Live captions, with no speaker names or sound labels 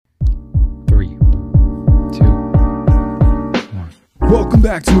Welcome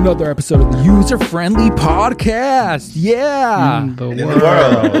back to another episode of the User Friendly Podcast. Yeah. In the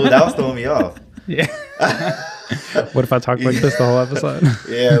world. Ooh, that was throwing me off. Yeah. What if I talk like this the whole episode?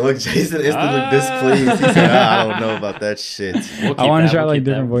 Yeah, look, Jason instantly displeased. He said, I don't know about that shit. I want to try like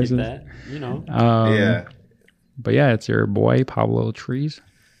different voices. You know. Yeah. But yeah, it's your boy, Pablo Trees.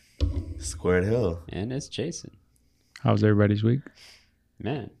 Squared Hill. And it's Jason. How's everybody's week?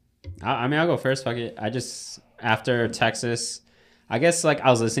 Man. I mean, I'll go first. Fuck it. I just, after Texas, I guess like I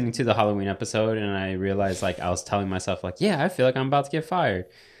was listening to the Halloween episode and I realized like I was telling myself like, yeah, I feel like I'm about to get fired.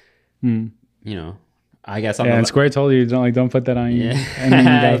 You know, I guess. And Square told you don't put that on you. Yeah. And then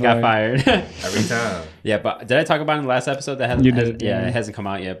I you got fired. Every time. Yeah, but did I talk about it in the last episode? That hasn't. You did. Yeah, it hasn't come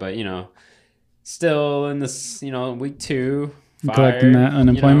out yet. But you know, still in this, you know, week 2. Fired, Collecting that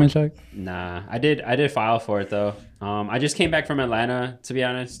unemployment check? Nah, I did file for it though. I just came back from Atlanta, to be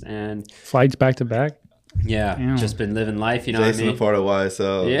honest, and Flights back to back? yeah, Damn. just been living life, you know Jason, what I a mean? part of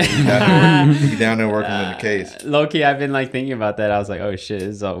YSL. Yeah. He down there working on the case. Low key, I've been like thinking about that. I was like, oh shit,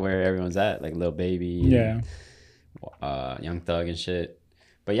 this is where everyone's at, like Lil Baby, Yeah. and, Young Thug and shit.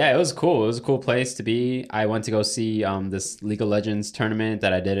 But yeah, it was cool. It was a cool place to be. I went to go see this League of Legends tournament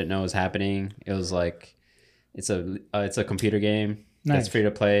that I didn't know was happening. It was like it's a computer game. Nice. That's free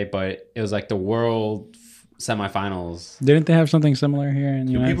to play, but it was like the world semifinals. Didn't they have something similar here in the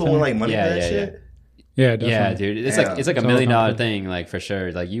Do United people States? win like money Yeah, for that yeah, shit? Yeah, Yeah, definitely. dude, it's Damn. like $1 It's million all thing, like for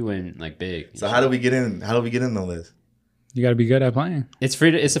sure. Like you win like big. So how do we get in? How do we get in on this? You got to be good at playing. It's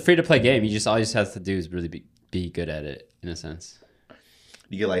a free to play game. You just all you just have to do is really be good at it in a sense.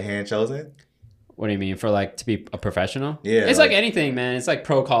 You get like hand chosen? What do you mean for like to be a professional? Yeah, it's like like- anything, man. It's like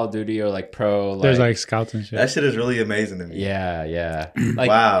pro Call of Duty or like pro. There's like scouts and shit. That shit is really amazing to me. yeah. Like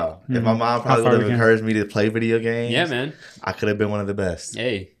Wow. If my mom probably far would we have can- encouraged me to play video games, yeah, man. I could have been one of the best.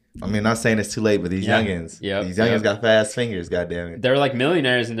 Hey, I mean, not saying it's too late, but these Yeah. youngins, Yep. these youngins Yep. got fast fingers, goddammit. they're like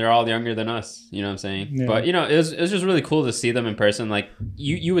millionaires and they're all younger than us. You know what I'm saying? Yeah. But you know, it was just really cool to see them in person. Like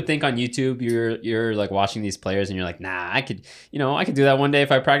you would think on YouTube you're like watching these players and you're like, nah, I could do that one day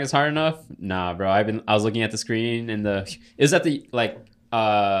if I practice hard enough. Nah, bro. I was looking at the screen and it was at the like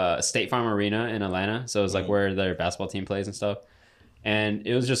State Farm Arena in Atlanta. So it was like where their basketball team plays and stuff. And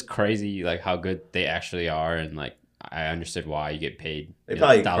it was just crazy like how good they actually are, and like I understood why you get paid. They you know,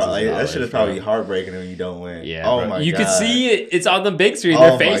 probably, thousands of that dollars, shit is bro. probably heartbreaking when you don't win. Yeah, Oh bro. my You god. could see it. It's on the big screen. Oh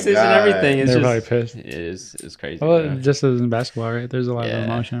Their my faces and God. everything. It's They're just, probably pissed. It's crazy. Well, bro. just as in basketball, right? There's a lot Yeah. of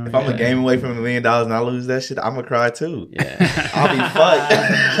emotion. If I'm a game away from $1 million and I lose that shit, I'm gonna cry too. Yeah. I'll be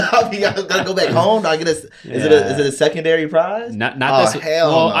fucked. I'm gonna go back home. Do I get is it a secondary prize? Not Oh, this.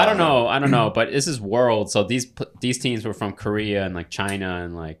 hell Well, no. I don't know. But this is world. So these teams were from Korea and like China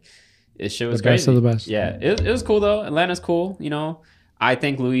and like this shit was The best crazy. of the best. Yeah, it was cool though. Atlanta's cool. You know, I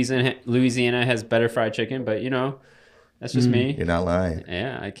think Louisiana has better fried chicken, but you know, that's just me. You're not lying.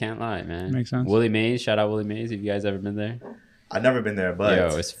 Yeah, I can't lie, man. Makes sense. Willie Mays, shout out Willie Mays. Have you guys ever been there? I've never been there, but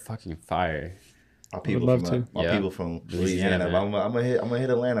Yo, it's fucking fire. my people love from to. my Yeah. people from Louisiana, Louisiana. But I'm gonna hit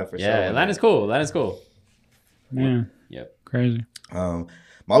Atlanta for sure. Yeah, Atlanta's cool. Man, Yep. crazy.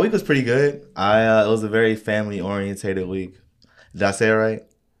 My week was pretty good. It was a very family orientated week. Did I say it right?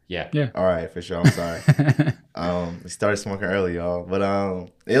 Yeah. Yeah. All right, for sure. I'm sorry. We started smoking early, y'all, but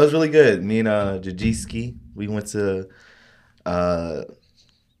it was really good. Me and Jajiski, we went to a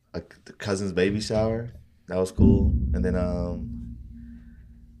cousin's baby shower. That was cool. And then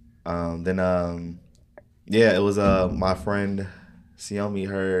yeah, it was my friend Xiaomi,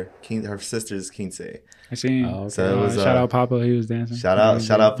 her sister's quince. I seen. Oh, okay. So it was shout out Papa. He was dancing. Shout out He was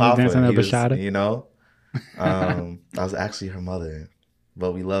Papa. dancing a He was, bachata. you know, I was actually her mother,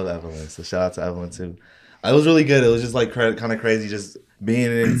 but we love Evelyn, so shout out to Evelyn too. It was really good. It was just like kind of crazy, just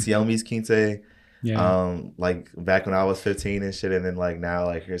being in Xiaomi's quince. Yeah. Like back when I was 15 and shit, and then like now,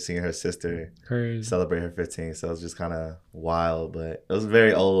 like her seeing her sister Crazy. celebrate her 15, so it was just kind of wild. But it was a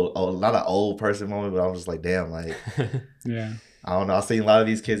very old, not an old person moment, but I was just like, damn, like Yeah. I don't know. I've seen a lot of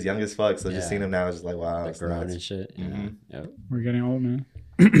these kids young as fuck, so Yeah. just seeing them now is just like wow, Like it's grown nuts. and shit. Yeah. Mhm. Yep. We're getting old, man.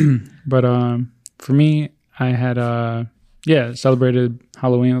 But for me, I had celebrated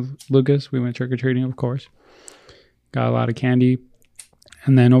Halloween with Lucas. We went trick or treating, of course. Got a lot of candy,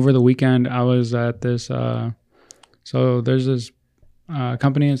 and then over the weekend, I was at this. So there's this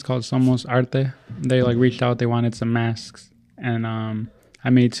company. It's called Somos Arte. They like reached out. They wanted some masks, and I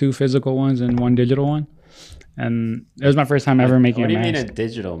made 2 physical ones and 1 digital one. And it was my first time ever making What do a you mask. mean a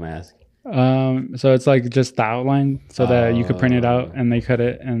digital mask? So it's like just the outline so that you could print it out and they cut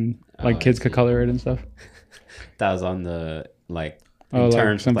it and like kids could color it and stuff. That was on the like Oh, like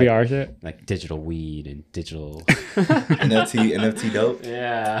terms some of, like, VR shit. like digital weed and digital. NFT dope.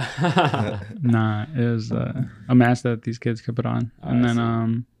 Yeah. Nah, it was a mask that these kids could put on, and I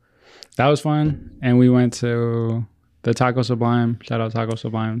then that was fun. And we went to the Taco Sublime. Shout out Taco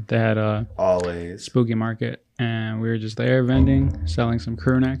Sublime. They had a Always. spooky market, and we were just there vending, selling some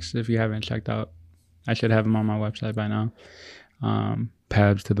crew necks. If you haven't checked out, I should have them on my website by now.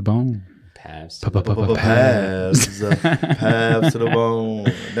 Pabs to the bone. Pabs. Pabs to the bone.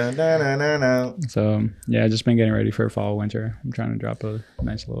 Dun, dun, dun, dun, dun. So yeah, just been getting ready for fall, winter. I'm trying to drop a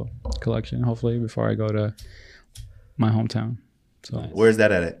nice little collection, hopefully, before I go to my hometown. So Nice. Where's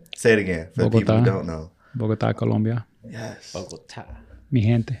that at? Say it again for the people who Bogotá. don't know. Bogotá, Colombia. Yes. Bogota. Mi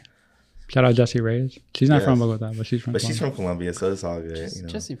gente. Shout out Jessie Reyes. She's not Yes. from Bogotá, but she's from But she's Colombia. from Colombia, so it's all good. You know.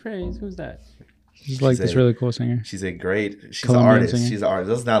 Jesse Praise. Who's that? She's like she's this a- really cool singer. She's a great. She's Colombian an artist. singer. She's an artist.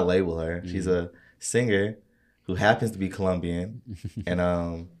 Let's not label her. She's a singer who happens to be Colombian,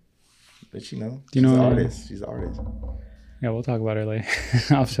 and but you know, Do you she's know- an artist. She's an artist. Yeah, we'll talk about her later.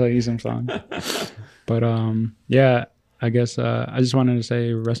 I'll show you some songs. But yeah, I guess I just wanted to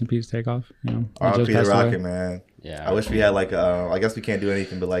say rest in peace, Takeoff. You know, he R.I.P. just the passed away. Rocket, man. Yeah. I wish we had like I guess we can't do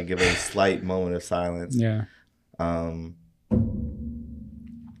anything but like give a slight moment of silence. Yeah,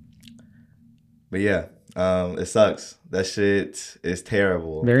 But yeah, it sucks. That shit is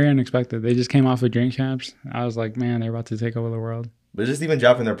terrible. very unexpected. They just came off of Drink Champs. I was like, man, they're about to take over the world. But just even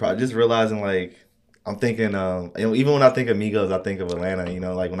dropping their product, just realizing like I'm thinking, you know, even when I think of Migos, I think of Atlanta. You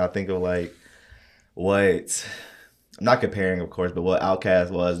know, like when I think of like what I'm not comparing, of course, but what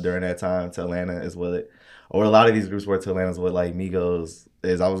Outkast was during that time to Atlanta is what it, or a lot of these groups were to Atlanta is what like Migos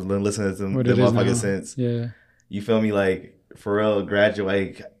is. I was been listening to them What it is now. motherfuckers since Yeah, you feel me, like for real,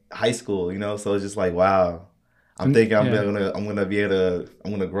 graduate high school. You know, so it's just like wow. I'm thinking I'm gonna be able to,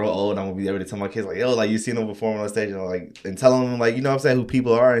 I'm gonna grow old and I'm gonna be able to tell my kids like, yo, like you seen them perform on stage and like and tell them like, you know what I'm saying, who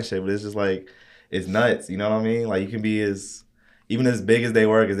people are and shit. But it's just like it's nuts, you know what I mean? Like you can be even as big as they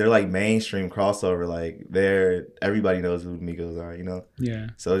were, because they're like mainstream crossover, like everybody knows who Migos are, you know? yeah,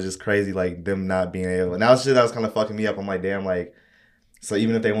 So it's just crazy like them not being able, and that was shit that was kind of fucking me up. I'm like, damn, like so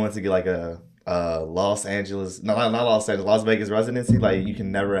even if they wanted to get like a Los Angeles, not Los Angeles, Las Vegas residency, like you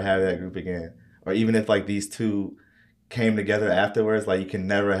can never have that group again. Or even if like these two came together afterwards, like you can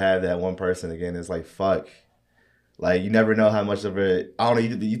never have that one person again. It's like fuck, like you never know how much of it. I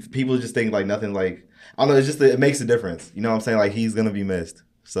don't know. People just think like nothing. Like I don't know. It's just it makes a difference. You know what I'm saying? Like he's gonna be missed.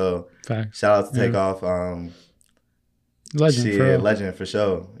 So facts. shout out to Yeah. Takeoff. Legend, Shit, for real. legend for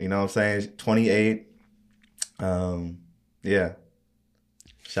sure. You know what I'm saying? 28. Yeah.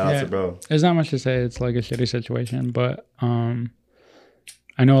 Shout out Yeah. to bro. There's not much to say. It's like a shitty situation, but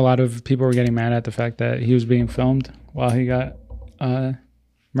I know a lot of people were getting mad at the fact that he was being filmed while he got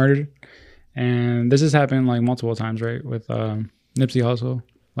murdered, and this has happened like multiple times, right? With Nipsey Hussle,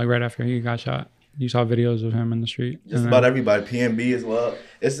 like right after he got shot, you saw videos of him in the street. Just and about then- everybody, PNB as well.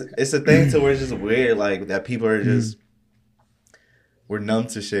 It's a thing to where it's just weird, like that people are just we're numb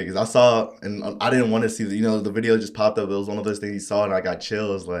to shit. Because I saw, and I didn't want to see the video just popped up. It was one of those things you saw, and I got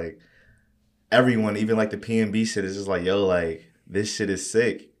chills. Like everyone, even like the PNB shit, is just like, yo, like this shit is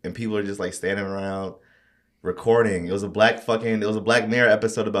sick, and people are just like standing around recording. It was a Black Mirror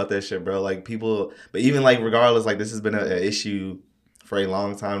episode about that shit, bro. Like people, but even like regardless, like this has been an issue for a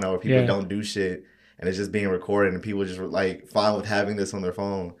long time now, where people Yeah. don't do shit. And it's just being recorded, and people just like fine with having this on their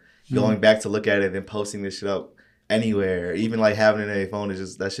phone, going back to look at it, and then posting this shit up anywhere, even like having it in their phone is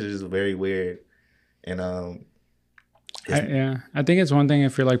just that shit is just very weird. And I think it's one thing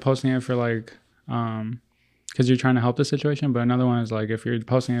if you're like posting it for like because you're trying to help the situation, but another one is like if you're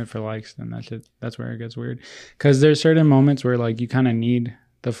posting it for likes, then that's where it gets weird. Because there's certain moments where like you kind of need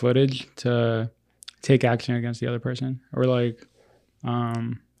the footage to take action against the other person, or like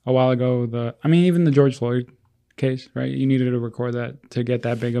a while ago even the George Floyd case, right? You needed to record that to get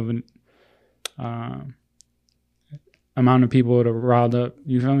that big of an amount of people to riled up,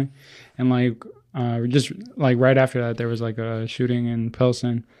 you feel me? And like just like right after that there was like a shooting in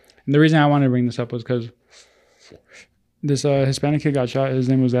Pilsen, and the reason I wanted to bring this up was because this Hispanic kid got shot. His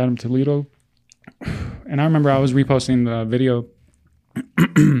name was Adam Toledo, and I remember I was reposting the video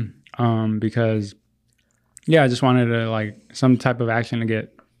because I just wanted to like some type of action to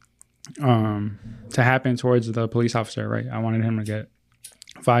get to happen towards the police officer, right? I wanted him to get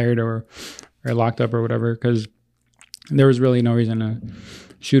fired or locked up or whatever, because there was really no reason to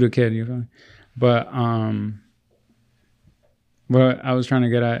shoot a kid, you feel me? But what I was trying to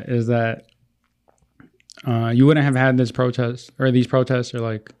get at is that you wouldn't have had this protest or these protests or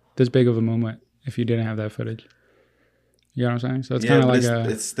like this big of a movement if you didn't have that footage. You know what I'm saying? So it's kind of like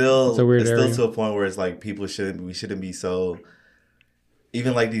it's still a weird it's still area. to a point where it's like we shouldn't be so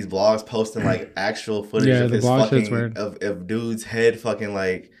even like these blogs posting like actual footage Yeah, of the his blog shit's fucking weird. of dude's head fucking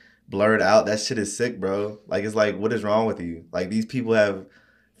like blurred out. That shit is sick, bro. Like it's like, what is wrong with you? Like these people have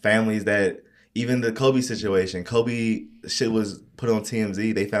families that even the Kobe situation, Kobe shit was put on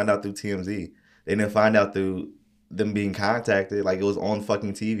TMZ. They found out through TMZ. They didn't find out through them being contacted. Like it was on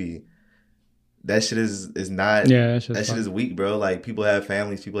fucking TV. That shit is not. Yeah, That shit is weak, bro. Like people have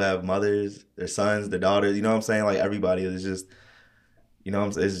families, people have mothers, their sons, their daughters. You know what I'm saying? Like everybody is just, you know what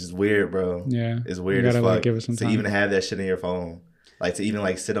I'm saying? It's just weird, bro. Yeah, It's weird you as gotta, fuck like, give it some to time. even have that shit in your phone. Like to even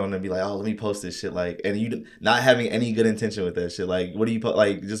like sit on and be like, oh, let me post this shit. Like, and you not having any good intention with that shit. Like, what do you put?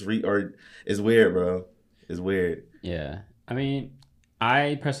 Like, just read or it's weird, bro. It's weird. Yeah. I mean,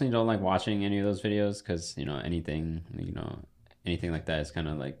 I personally don't like watching any of those videos because, anything like that is kind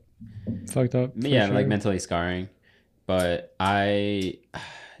of like, fucked up. for yeah, sure. like mentally scarring. But I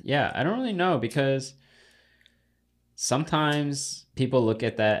don't really know because sometimes people look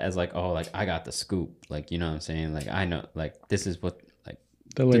at that as like, oh, like I got the scoop. Like, you know what I'm saying? Like, I know, like, this is what, like,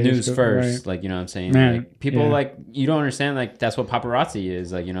 the news latest, first. right. Like, you know what I'm saying? Man, Like, people, yeah. like, you don't understand, like, that's what paparazzi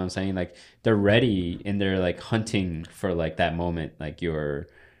is. Like, you know what I'm saying? Like, they're ready and they're, like, hunting for, like, that moment. Like,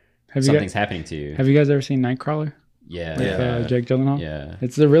 something's happening to you. Have you guys ever seen Nightcrawler? Yeah. With Jake Gyllenhaal? Yeah.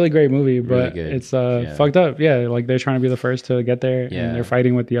 It's a really great movie, but good. it's Yeah. fucked up. Yeah, like they're trying to be the first to get there, Yeah. and they're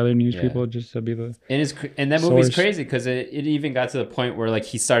fighting with the other news Yeah. people just to be the And that movie's Source. crazy because it even got to the point where, like,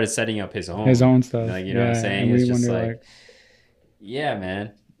 he started setting up his own stuff. Like, you know what I'm saying? And It's we just wonder, like, yeah,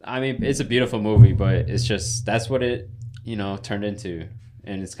 man. I mean, it's a beautiful movie, but it's just, that's what it, turned into.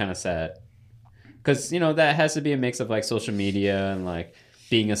 And it's kind of sad. Because, that has to be a mix of, like, social media and, like,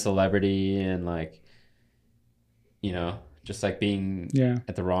 being a celebrity and, like, just, like, being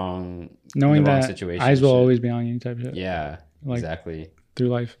at the wrong, knowing the wrong that situation. eyes will shit. always be on you type shit. Yeah, Like, exactly. through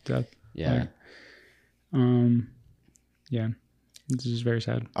life, death. Yeah. Yeah, it's just very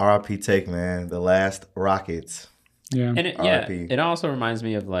sad. R.I.P. Take, man. The last Rockets. Yeah, And RIP. it also reminds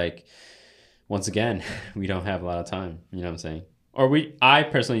me of, like, once again, we don't have a lot of time. You know what I'm saying? Or I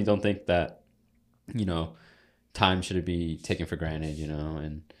personally don't think that, time should be taken for granted,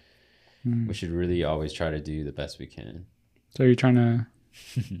 and we should really always try to do the best we can. so you're trying to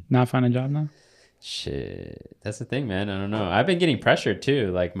not find a job now? Shit, that's the thing, man. I don't know. I've been getting pressured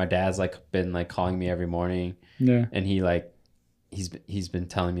too. Like my dad's like been like calling me every morning, Yeah, and he's been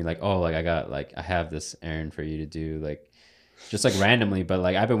telling me like, oh, like I have this errand for you to do, like just like randomly. But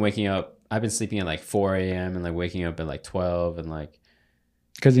like I've been sleeping at like 4 a.m. and like waking up at like 12 and like.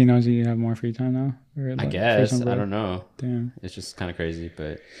 because he knows you have more free time now. Or, I like, for guess some I break. don't know. Damn. It's just kind of crazy,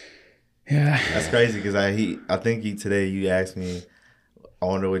 but Yeah. That's crazy because I think today you asked me, I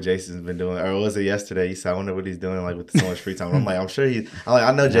wonder what Jason's been doing, or was it yesterday? You said, I wonder what he's doing, like with so much free time. I'm like, I'm sure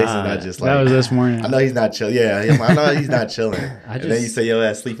I know Jason's not just like. That was this morning. I know he's not chill. Yeah, I know he's not chilling. And then you just- say your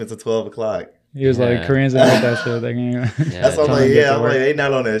ass sleep until 12 o'clock. He was like, Yeah. Koreans don't get that shit. They can, yeah, That's what I'm Tell like. him to get Yeah, to I'm work. like, they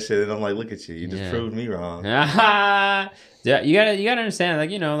not on that shit. And I'm like, look at you. You just Yeah. proved me wrong. yeah, you gotta understand, like,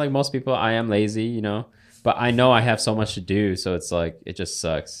 like most people, I am lazy, but I know I have so much to do, so it's like it just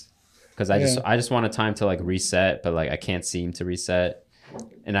sucks because I just want a time to like reset, but like I can't seem to reset,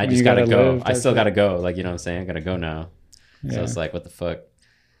 and I When just you gotta gotta go. live, I still that's gotta go, like, you know what I'm saying? I gotta go now. So Yeah. it's like, what the fuck?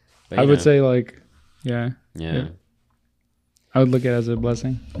 But, I you would know, say like, yeah, yeah. I would look at it as a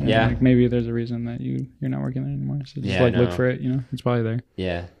blessing. And, Yeah. like maybe there's a reason that you're not working there anymore. So just Yeah, I like look know. for it. It's probably there.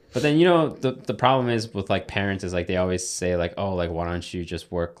 Yeah. But then, the problem is with like parents is like they always say like, oh, like why don't you just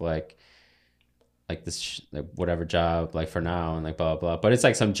work like this like whatever job like for now and like blah blah blah. But it's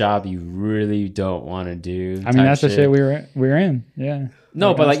like some job you really don't want to do. I mean, type that's the shit we were in. Yeah.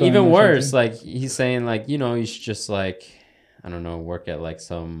 No, but I'm like still in even that shit, worse, too. like he's saying like, you should just like, I don't know, work at like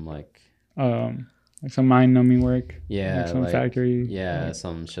some like Like some mind numbing work. yeah, Like some like, factory. yeah, like,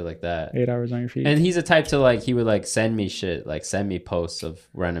 some shit like that. 8 hours on your feet. And he's a type to like he would like send me shit, like send me posts of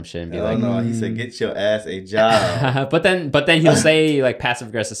random shit and be Oh like, no, he said, get your ass a job. but then he'll say like passive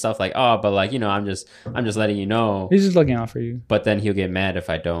aggressive stuff like, oh, but like, I'm just letting you know. He's just looking out for you. But then he'll get mad if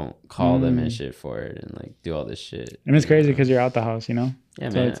I don't call them and shit for it and like do all this shit. And it's crazy because you're out the house, Yeah,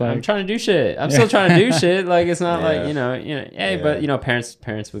 So man. it's like- I'm trying to do shit. I'm still trying to do shit. Like it's not like, Yeah. hey, Yeah. but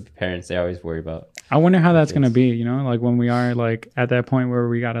parents would be parents. They always worry about. I wonder how that's going to be, like when we are like at that point where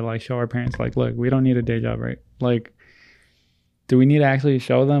we got to like show our parents, like, look, we don't need a day job, right? Like, do we need to actually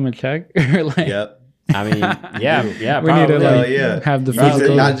show them a check? Or like, Yep. I mean, yeah, we need to probably. Hell like yeah. have the You need to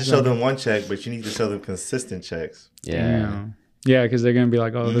physical. not just show them one check, but you need to show them consistent checks. Yeah. Yeah, because they're going to be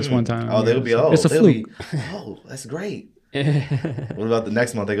like, oh, this one time. Oh, they'll be, it's a they'll fluke. be, oh, that's great. What about the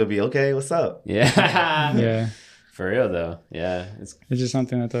next month? They're going to be, okay, what's up? Yeah. Yeah. For real though. Yeah. It's It's just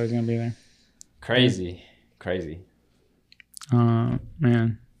something that's always going to be there. crazy.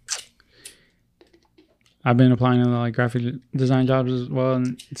 Man, I've been applying to like graphic design jobs as well,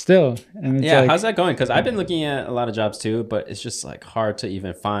 and still, and it's Yeah, like, how's that going? Because I've been looking at a lot of jobs too, but it's just like hard to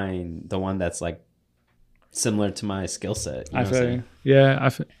even find the one that's like similar to my skill set. You know I what I'm feel saying? you.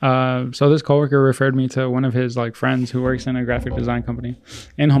 Yeah. So this coworker referred me to one of his like friends who works in a graphic design company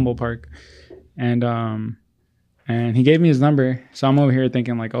in Humboldt Park, and he gave me his number. So I'm over here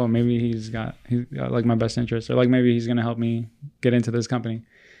thinking like, oh, maybe he's got like my best interest, or like maybe he's gonna help me get into this company.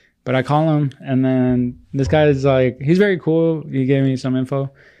 But I call him, and then this guy is like, he's very cool. He gave me some info,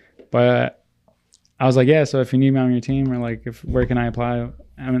 but I was like, yeah. So if you need me on your team, or like, where can I apply?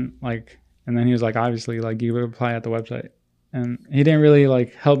 I mean, like, and then he was like, obviously, like, you would apply at the website, and he didn't really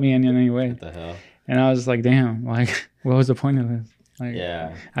like help me in any way. What the hell? And I was just like, damn, like, what was the point of this? Like,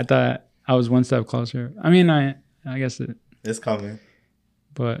 Yeah. I thought I was one step closer. I mean, I guess It's coming.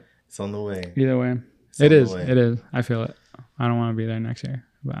 but It's on the way. either way, It's on the it is. way. It is. I feel it. I don't want to be there next year,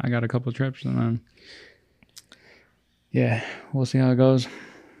 but I got a couple trips, and then yeah, we'll see how it goes.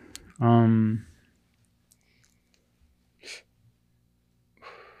 I'm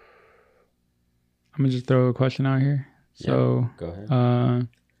gonna just throw a question out here. So, Go ahead.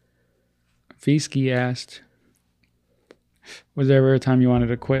 Fiski asked, was there ever a time you wanted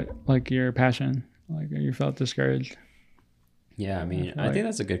to quit, like your passion, like you felt discouraged? Yeah, I mean, feel I like- think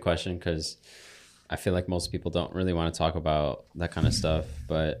that's a good question because I feel like most people don't really want to talk about that kind of stuff.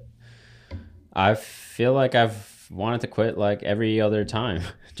 But I feel like I've wanted to quit like every other time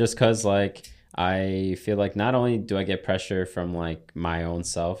just because like I feel like not only do I get pressure from like my own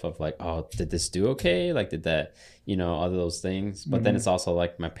self of like, oh, did this do okay? Like, did that, all of those things. But then it's also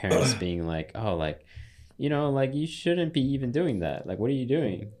like my parents being like, oh, like, like you shouldn't be even doing that. Like, what are you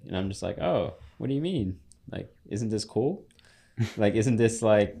doing? And I'm just like, oh, what do you mean? Like, isn't this cool? Like, isn't this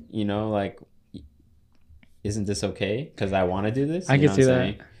like, like, isn't this okay? Because I want to do this. I You know can see what I'm that.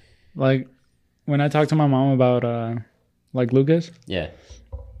 saying? Like when I talked to my mom about like Lucas, Yeah.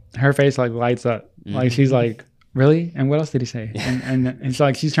 her face like lights up. Like she's like, really? And what else did he say? And it's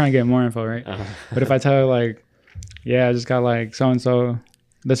like she's trying to get more info, right? Uh-huh. But if I tell her like, yeah, I just got like so and so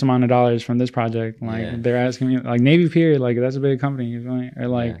this amount of dollars from this project, like Yeah. they're asking me like Navy Pier, like that's a big company, you feel me? Or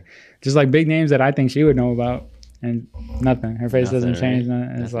like Yeah. just like big names that I think she would know about, and nothing. Her face doesn't Nothing, change. right?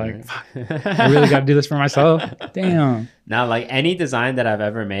 Nothing. It's like, Nothing, fuck, I really got to do this for myself. Damn. Now, like any design that I've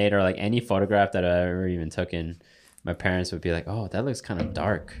ever made or like any photograph that I ever even took in, my parents would be like, "Oh, that looks kind of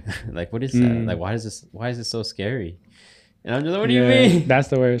dark. Like, what is that? Like, why is this so scary?" And I'm just like, "What do you Yeah, mean?" That's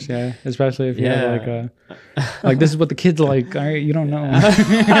the worst. Yeah, especially if you Yeah. have like this is what the kids like. All right, you don't know.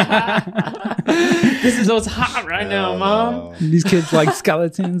 This is what's hot right now, No, Mom. no. These kids like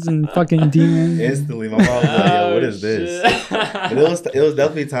skeletons and fucking demons. Instantly, my mom was like, "Yo, what is this?" But shit. it was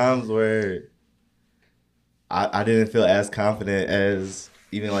definitely times where I didn't feel as confident as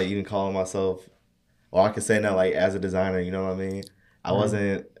even calling myself, or I could say now like as a designer, you know what I mean? I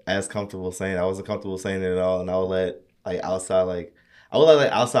wasn't as comfortable saying I wasn't comfortable saying it at all, and I would let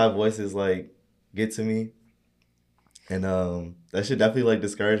outside voices like get to me, and that should definitely like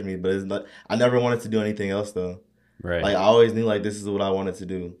discourage me. But it's not. I never wanted to do anything else though. Right. Like I always knew like this is what I wanted to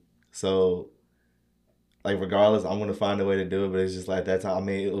do. So like regardless, I'm gonna find a way to do it. But it's just like that time. I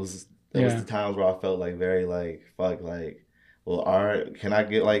mean, it was Yeah. the times where I felt like very like fuck like, well, art. Can I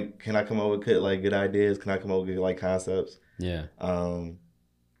come up with good ideas? Can I come up with good like concepts? Yeah. I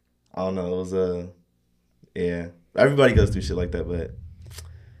don't know. It was yeah. Everybody goes through shit like that, but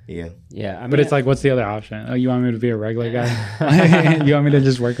yeah. Yeah. I mean, But it's like, what's the other option? Oh, you want me to be a regular guy? You want me to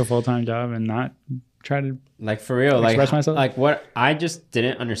just work a full-time job and not try to? like for real, like Express myself? like what I just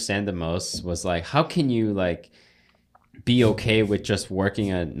didn't understand the most was like, how can you like be okay with just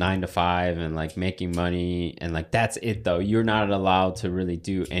working a 9 to 5 and like making money and like that's it though? You're not allowed to really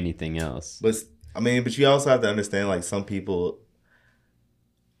do anything else. But but you also have to understand like some people,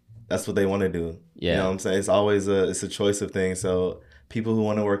 that's what they want to do. Yeah. You know what I'm saying? It's always it's a choice of things. So people who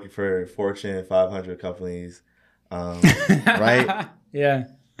want to work for Fortune 500 companies, right? Yeah.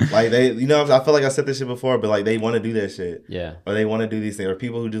 Like they, I feel like I said this shit before, but like they want to do that shit, Yeah. or they want to do these things, or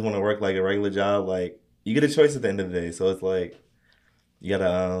people who just want to work like a regular job. Like you get a choice at the end of the day. So it's like you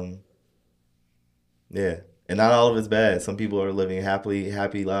gotta, yeah. And not all of it's bad. Some people are living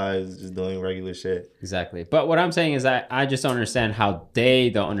happy lives, just doing regular shit. Exactly. But what I'm saying is I just don't understand how they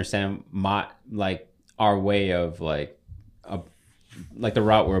don't understand our way of like the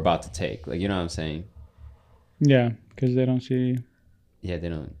route we're about to take. Like, you know what I'm saying? Yeah, because they don't see Yeah,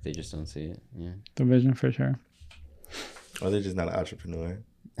 they just don't see it. Yeah. the vision for sure. Or they're just not an entrepreneur.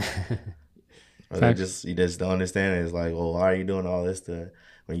 Or Facts. you just don't understand it. It's like, well, why are you doing all this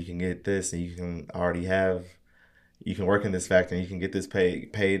when you can get this and you can already have, you can work in this factory and you can get this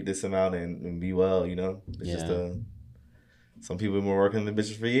paid this amount and be well, you know? It's just some people have been working in the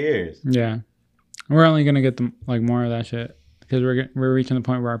business for years. Yeah. We're only going to get them like more of that shit because we're reaching the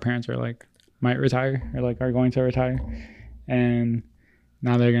point where our parents are like, might retire or like are going to retire. And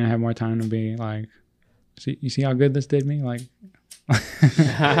now they're going to have more time to be like, you see how good this did me? Like, what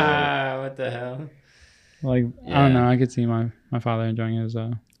the hell? Like, I don't know. I could see my father enjoying his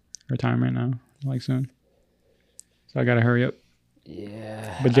retirement now, like soon. So I got to hurry up.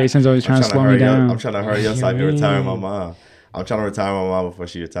 Yeah. But Jason's always trying to slow me down. I'm trying to hurry up so I can retire my mom. I'm trying to retire my mom before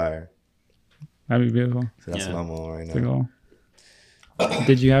she retires. That'd be beautiful. So that's what I'm on right now. That's cool.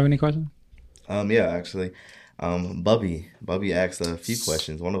 Did you have any questions? Yeah, actually. Bubby asked a few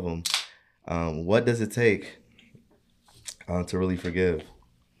questions. One of them, what does it take to really forgive?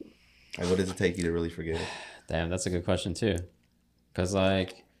 Like, what does it take you to really forgive? Damn, that's a good question too. Because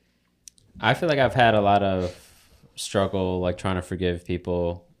like, I feel like I've had a lot of struggle like trying to forgive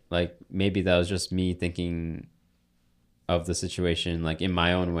people. Like maybe that was just me thinking of the situation like in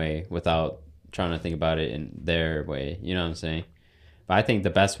my own way without trying to think about it in their way. You know what I'm saying? But I think the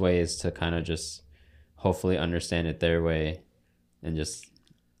best way is to kind of just hopefully understand it their way and just,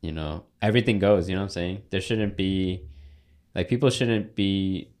 you know, everything goes, you know what I'm saying? There shouldn't be, like, people shouldn't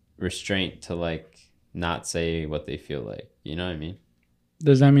be restrained to, like, not say what they feel like. You know what I mean?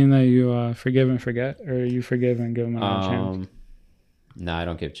 Does that mean that you forgive and forget, or you forgive and give them another chance? No, I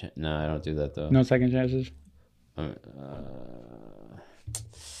don't give, no, I don't do that, though. No second chances?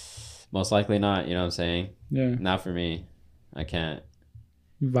 Most likely not, you know what I'm saying? Yeah. Not for me. I can't.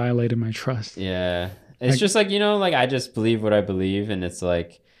 You violated my trust. Yeah. It's just like, you know, like I just believe what I believe. And it's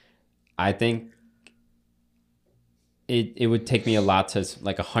like, I think it would take me a lot to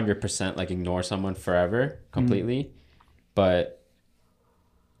like 100% like ignore someone forever completely. Mm-hmm. But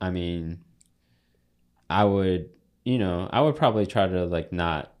I mean, I would probably try to like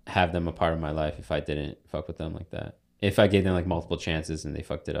not have them a part of my life if I didn't fuck with them like that. If I gave them like multiple chances and they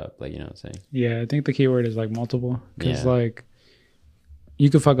fucked it up, like, you know what I'm saying? Yeah, I think the key word is like multiple. Because like you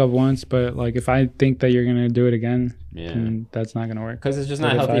could fuck up once, but like if I think that you're going to do it again, then that's not going to work. Because it's just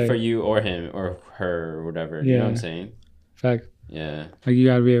not healthy for you or him or her or whatever. You know what I'm saying? Fact. Yeah. Like you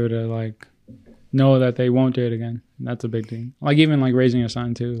got to be able to like know that they won't do it again. That's a big thing. Like even like raising a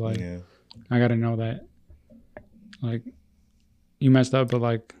son too. Like I got to know that like you messed up, but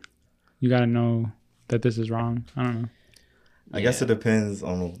like you got to know that this is wrong. I don't know. I guess it depends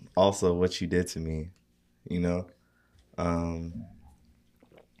on also what you did to me, you know?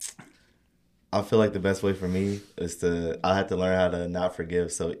 I feel like the best way for me is I had to learn how to not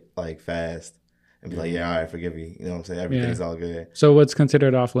forgive so like fast and be like, yeah, all right, forgive you. You know what I'm saying? Everything's all good. So what's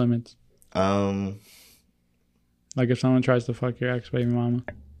considered off limits? Like if someone tries to fuck your ex-baby mama.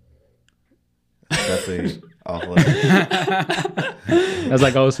 Definitely off limits. That's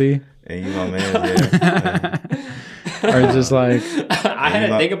like OC. And you my man, yeah. Or just like I had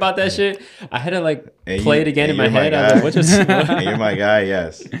to think about that shit. I had to like play it again in my head. I was like, what just and you're my guy,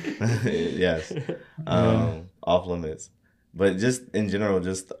 yes. Yes. Off limits. But just in general,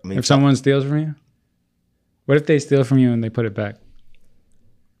 just I mean, if someone steals from you? What if they steal from you and they put it back?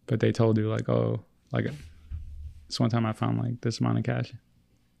 But they told you like, oh, like this one time I found like this amount of cash.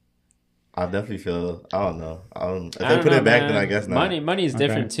 I definitely feel, I don't know. If they put it back, then I guess not. Money is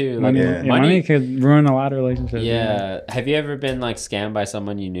different too. Like, money could ruin a lot of relationships. Yeah. Have you ever been like scammed by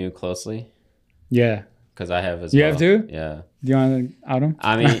someone you knew closely? Yeah. Because I have as well. You have too? Yeah. Do you want to out him?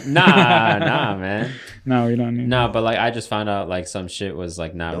 I mean, nah, man. No, we don't need. No, but like I just found out like some shit was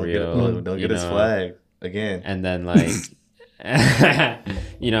like not real. Don't get his flag again. And then like,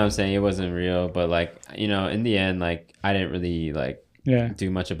 you know what I'm saying? It wasn't real, but like, you know, in the end, like I didn't really like do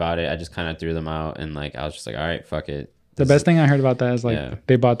much about it. I just kind of threw them out and like I was just like, all right, fuck it. The best thing I heard about that is like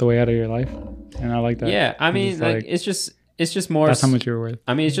they bought the way out of your life, and I like that. Yeah, I mean, like it's just more. That's how much you were worth.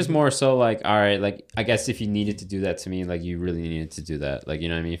 I mean, it's just more so like, all right, like I guess if you needed to do that to me, like you really needed to do that, like you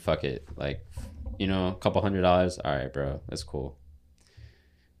know what I mean? Fuck it, like you know, a couple $100. All right, bro, that's cool.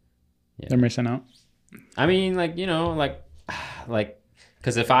 Yeah. They're missing out. I mean, like you know, like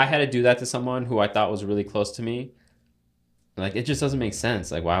because if I had to do that to someone who I thought was really close to me. Like, it just doesn't make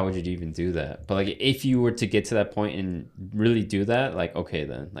sense. Like, why would you even do that? But, like, if you were to get to that point and really do that, like, okay,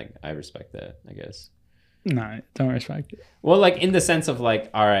 then. Like, I respect that, I guess. No, don't respect it. Well, like, in the sense of,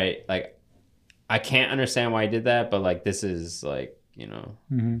 like, all right, like, I can't understand why I did that, but, like, this is, like, you know.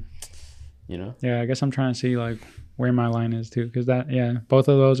 Mm-hmm. You know? Yeah, I guess I'm trying to see, like, where my line is, too. Because both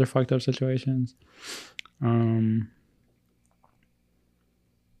of those are fucked up situations.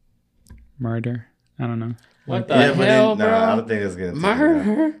 Murder. I don't know. What the Yeah, but hell, nah, bro? I don't think it's gonna take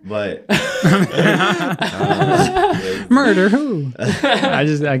Murder. that. But Murder who? I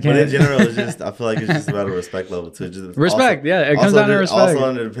But in can't. general, it's just I feel like it's just about a respect level too. Just Respect, yeah, it comes also down to respect.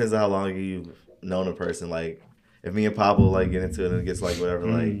 Also, it depends on how long you've known a person. Like, if me and Pablo like get into it and it gets like whatever,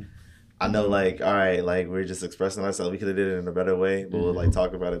 like I know, like, all right, like we're just expressing ourselves. We could have did it in a better way, but we'll like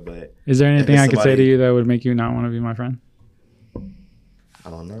talk about it. But Is there anything it's I could say to somebody- you that would make you not want to be my friend? I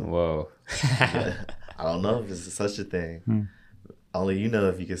don't know. Whoa. I don't know if it's such a thing. Only you know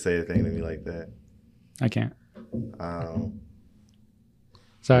if you can say a thing to me like that. I can't.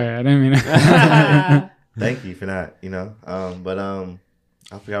 Sorry, I didn't mean it. Thank you for not, you know. But I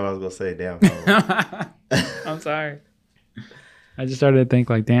forgot what I was gonna say. Damn. I'm sorry. I just started to think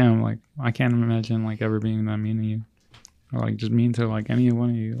like, damn, like I can't imagine like ever being that mean to you, or like just mean to like any one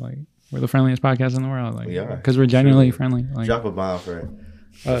of you. Like we're the friendliest podcast in the world. Like We are. because we're genuinely Truly. friendly. Like Drop a bomb for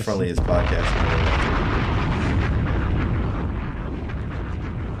the us. friendliest podcast.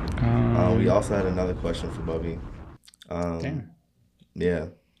 We also had another question for Bubby. Damn. Yeah.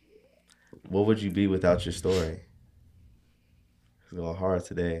 What would you be without your story? It's going hard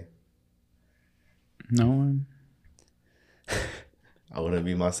today. No one. I want to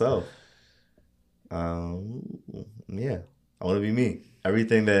be myself. Yeah, I want to be me.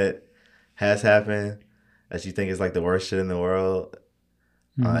 Everything that has happened that you think is like the worst shit in the world,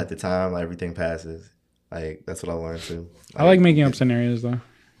 at the time, like, everything passes. Like, that's what I learned too. I like making up scenarios though.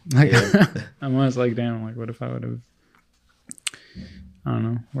 Like Yeah. I'm always like, damn, like what if I would have, I don't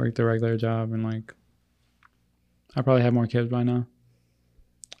know, worked a regular job and like, I probably have more kids by now.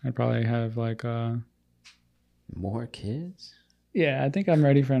 I'd probably have like, More kids? yeah, I think I'm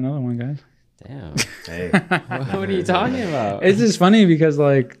ready for another one, guys. Damn. Hey, What are you talking about? It's just funny because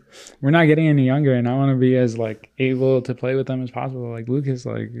like we're not getting any younger, and I want to be as like able to play with them as possible. Like Lucas,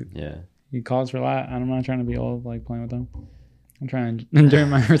 like Yeah. he calls for a lot. I'm not trying to be old like playing with them. I'm trying to enjoy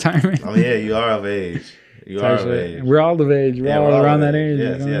my retirement. I mean, yeah, you are of age. You are of age. We're all of age. We're Yeah, all we're all around of that age. age.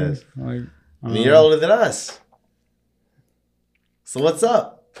 Yes, you know? yes. Like, I mean, you're older than us. So what's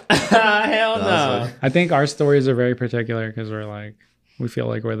up? Hell no. I think our stories are very particular because we're like we feel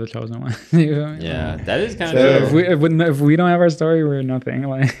like we're the chosen one. You know? Yeah, that is kind So of if true. if we don't have our story, we're nothing.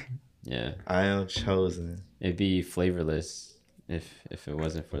 Like Yeah. I am chosen. It'd be flavorless if it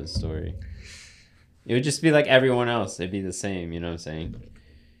wasn't for the story. It would just be like everyone else. It'd be the same, you know what I'm saying?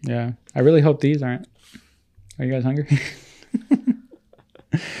 yeah, I really hope these aren't. Are you guys hungry?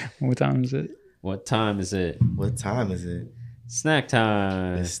 What time is it? What time is it? What time is it? Snack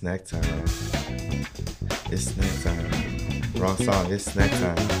time. It's snack time. It's snack time. Wrong song. It's snack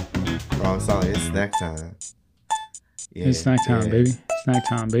time. Wrong song. It's snack time. Yeah, It's snack time, yeah. baby. Snack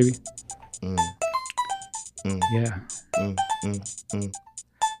time, baby. Mm, mm, Yeah. mm, mm, mm,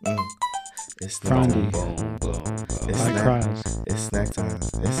 mm. It's snack Frondie. time. Boom, boom, boom. It's Like snack. fries. It's snack time.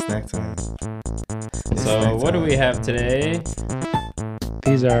 It's snack time. It's So snack what do time. we have today?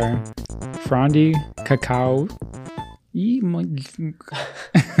 These are Frondie cacao. I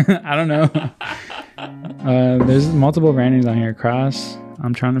don't know. There's multiple brandings on here. Cross.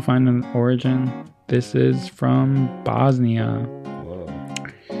 I'm trying to find an origin. This is from Bosnia. Whoa.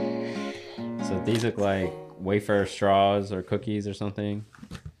 So these look like wafer straws or cookies or something.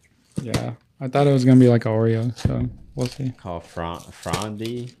 Yeah. I thought it was gonna be like an Oreo, so we'll see. Called Frondie.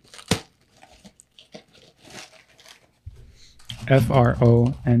 Frondi.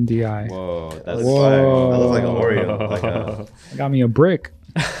 Whoa, That that's looks fire. That looks like an Oreo. Like a, Got me a brick.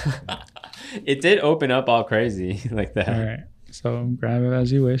 It did open up all crazy like that. All right. So grab it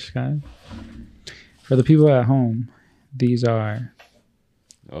as you wish, guys. For the people at home, these are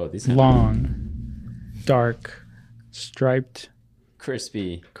Oh, these sound long, dark, striped,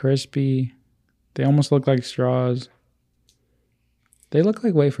 crispy. crispy. They almost look like straws. They look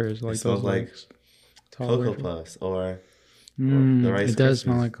like wafers. Like smells those, like tall Cocoa wafers. Puffs or Mm, the Rice it does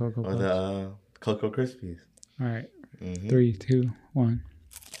smell Krispies. like Cocoa or Puffs. the Cocoa Krispies. All right. Mhm. 3, 2, 1.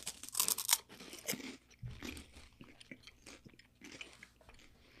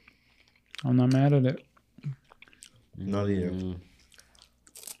 I'm not mad at it. Not either. Mm.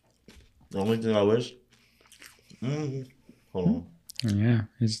 The only thing I wish. Hold on. Yeah,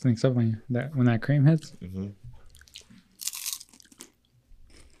 it just thinks up on you. That when that cream hits. Mm-hmm.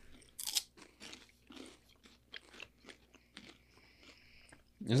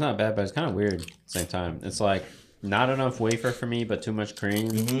 It's not bad, but it's kind of weird at the same time. It's like not enough wafer for me, but too much cream.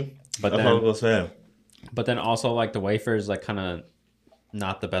 Mm-hmm. But That's what I then, was saying. but then also like the wafer is like kind of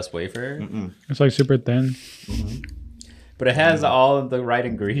not the best wafer. Mm-mm. It's like super thin. but it has all of the right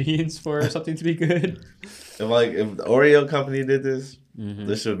ingredients for something to be good. If the Oreo company did this, Mm-hmm.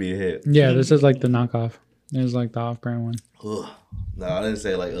 this should be a hit. Yeah, this is like the knockoff. This is like the off-brand one. Ugh. No, I didn't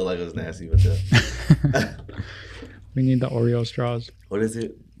say like it was nasty, but the We need the Oreo straws. what is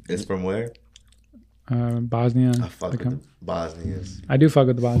it? It's from where? Bosnia. I fuck with the Bosnians. I do fuck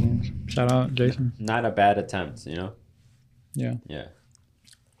with the Bosnians. Shout out, Jason. Not a bad attempt, you know. Yeah. Yeah,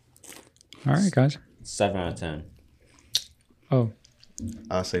 All right, guys. 7 out of 10. Oh,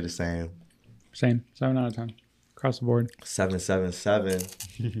 I'll say the same. same. 7 out of 10. Across the board. 777.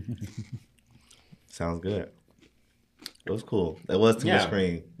 Sounds good. It was cool. It was too much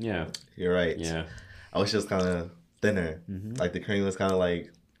cream. Yeah, You're right. yeah, I wish it was kind of thinner. Like the cream was kind of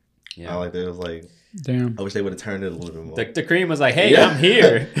like. yeah. I like it was like. Damn. I wish they would have turned it a little bit more. The cream was like, "Hey, Yeah. I'm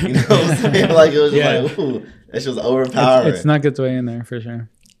here." You know what I'm saying? Like it was just Yeah. like, ooh, that shit was overpowering. It snuck its way in there for sure.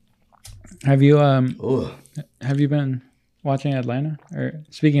 Have you Ooh. been watching Atlanta? Or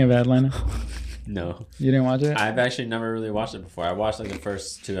speaking of Atlanta, No, you didn't watch it? I've actually never really watched it before. I watched like the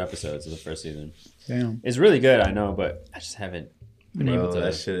first 2 episodes of the first season. Damn. It's really good, I know, but I just haven't been able Bro, to.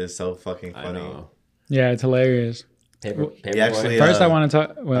 that shit is so fucking I funny. know. Yeah, it's hilarious. Paper actually, boy. First, I want to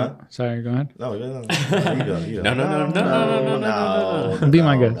talk. Well, huh? sorry. Go ahead. No, you go. You go. No. Be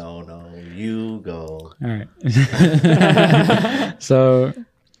my guest. No, you go. All right. So,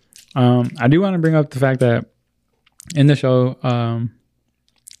 I do want to bring up the fact that in the show,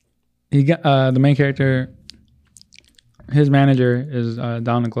 he got the main character. His manager is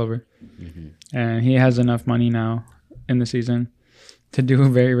Donald Glover, and he has enough money now in the season to do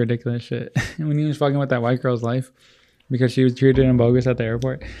very ridiculous shit. When he was fucking with that white girl's life because she was treated him bogus at the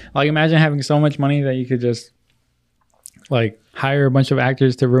airport. Like, imagine having so much money that you could just like hire a bunch of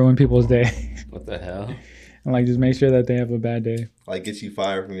actors to ruin people's day What the hell? and like just make sure that they have a bad day. Like get you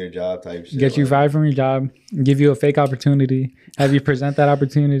fired from your job type shit. Get you like, fired from your job, give you a fake opportunity, have you present that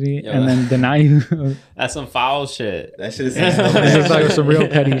opportunity, Yeah. and then deny you. That's some foul shit. That shit is This is like some real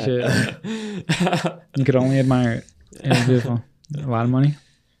petty shit. You could only admire it. It was beautiful. A lot of money.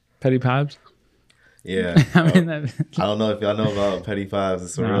 Petty pibes. Yeah. I mean, that, I don't know if y'all know about petty fives.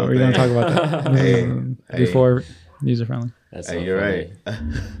 It's a no, real we're thing. gonna talk about that. Hey, Before user friendly. That's Hey, so you're funny. right.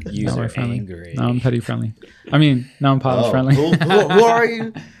 Now User we're friendly. angry. Now I'm petty friendly. I mean, now I'm Pobs Oh, friendly. who are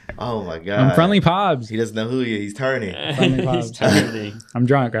you? Oh my god. I'm friendly Pobs. He doesn't know who he is. He's turning. Friendly He's vibes. turning. I'm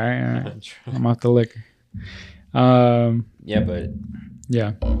drunk, right? I'm trying- I'm off the liquor. Yeah, but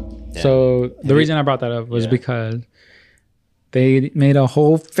Yeah. yeah. So the reason I brought that up was Yeah. because they made a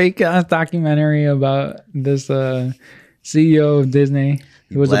whole fake ass documentary about this CEO of Disney.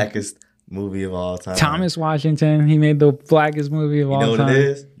 He was Blackest movie of all time. Thomas Washington. He made the blackest movie of You all know what time. it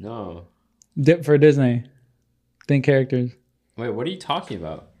is? no. For Disney. Think characters. Wait, what are you talking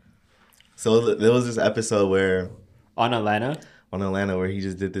about? So there was this episode where On Atlanta? on Atlanta where he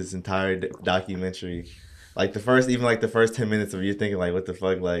just did this entire documentary. Like the first 10 minutes of you thinking like, what the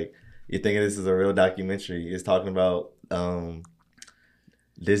fuck? Like you're thinking this is a real documentary. It's talking about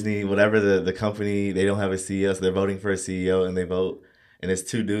Disney, whatever the company, they don't have a CEO, so they're voting for a CEO and they vote. And it's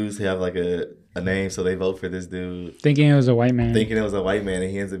 2 dudes who have like a name, so they vote for this dude, Thinking it was a white man. thinking it was a white man,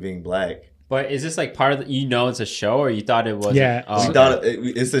 and he ends up being black. But is this like part of the, it's a show or you thought it was? Yeah. Oh, We okay. thought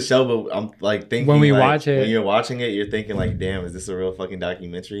it's a show, but I'm like thinking When we like, watch it- when you're watching it, you're thinking like, damn, is this a real fucking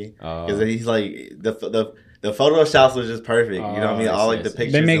documentary? Oh. Because he's like the photo shots was just perfect. You know what I mean? Oh, I All see, like the I see.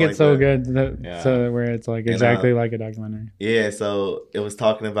 pictures. They make and, it like, so the- good Yeah. so where it's like And, exactly like a documentary. Yeah, so it was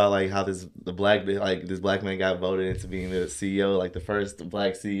talking about like how this black man got voted into being the CEO, like the first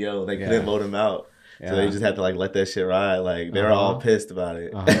black CEO. They couldn't Yeah. vote him out. So Yeah. they just had to like let that shit ride. Like they were all pissed about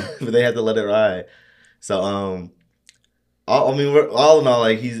it, but they had to let it ride. So we're all in all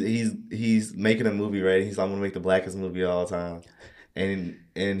like he's making a movie, right? He's like, I'm gonna make the blackest movie of all time, and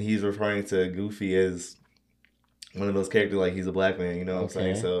he's referring to Goofy as one of those characters, like he's a black man. You know what I'm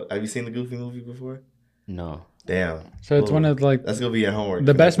saying? Okay. So have you seen the Goofy movie before? No. Damn. So it's one of like That's gonna be your homework.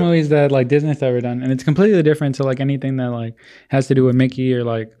 the best movies that like Disney's ever done, and it's completely different to like anything that like has to do with Mickey or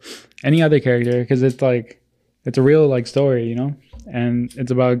like any other character, because it's like it's a real like story, you know, and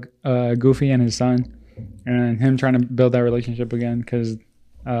it's about Goofy and his son and him trying to build that relationship again, because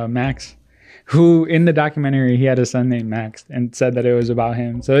Max, who in the documentary he had a son named Max and said that it was about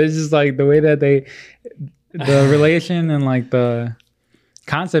him. So it's just like the way that the relation and like the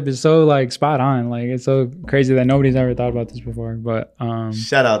concept is so like spot on. Like it's so crazy that nobody's ever thought about this before. But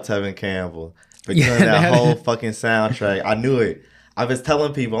Shout out Tevin Campbell for Yeah, doing that that- whole fucking soundtrack. I knew it. I was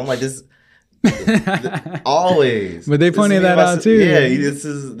telling people, I'm like, this always. But they This pointed is that my out s- too. Yeah, this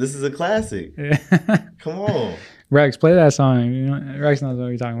is a classic. Come on. Rex, play that song. You know, Rex knows what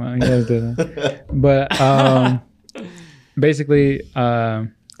you're talking about. He does do that. But basically,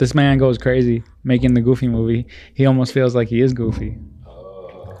 this man goes crazy making the Goofy movie. He almost feels like he is Goofy.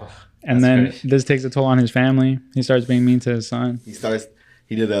 And That's then crazy. this takes a toll on his family. He starts being mean to his son.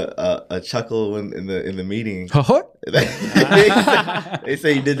 He did a chuckle in the meeting. What? They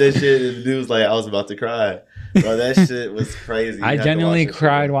say he did that shit, and the dude was like, "I was about to cry." Bro, that shit was crazy. You I have to genuinely watch that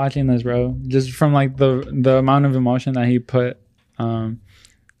cried shit. watching this, bro. Just from like the amount of emotion that he put,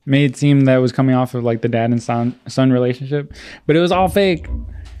 made it seem that it was coming off of like the dad and son relationship, but it was all fake.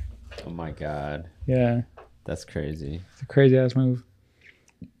 Oh my god, Yeah, that's crazy. it's a crazy ass move.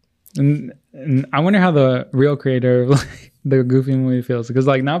 And I wonder how the real creator of like, the Goofy movie feels, because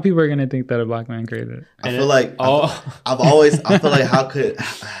like now people are gonna think that a black man created it. I feel like oh, I feel like how could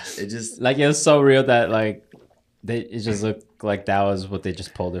it just like it was so real that like it just looked like that was what they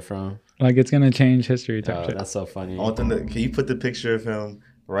just pulled it from. Like it's gonna change history type Oh, shit. that's so funny. I want them to, can you put the picture of him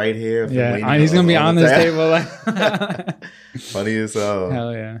right here? of him Yeah, leaning he's gonna be on the this table? table. Like, Funny as hell.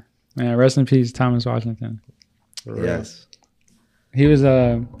 hell yeah, man! Rest in peace, Thomas Washington. Yes. He was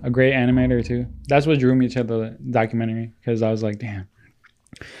a great animator too. That's what drew me to the documentary, because I was like, damn,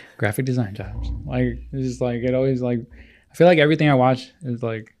 graphic design jobs. Like it's just like it always like I feel like everything I watch is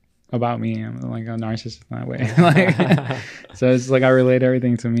like about me. I'm like a narcissist in that way. Like so it's like I relate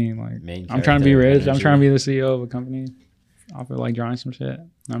everything to me. Like Main I'm trying to be character rich. I'm energy. trying to be the CEO of a company off of like drawing some shit. And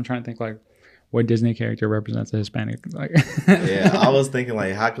I'm trying to think like what Disney character represents a Hispanic. Like Yeah, I was thinking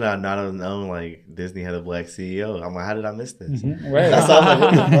like, how could I not have known like Disney had a black CEO? I'm like, how did I miss this? Right. That's all I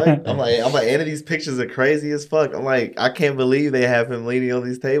was like, what the fuck? I'm like, and these pictures are crazy as fuck. I'm like, I can't believe they have him leaning on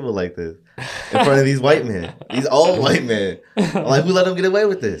these tables like this in front of these white men, these old white men. I'm like, who let them get away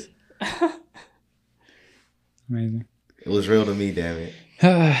with this? Amazing. It was real to me, damn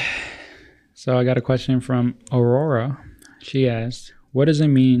it. So I got a question from Aurora. She asked, what does it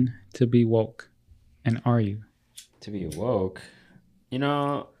mean to be woke? And are you? To be woke, you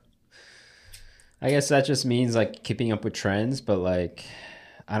know, I guess that just means like keeping up with trends, but like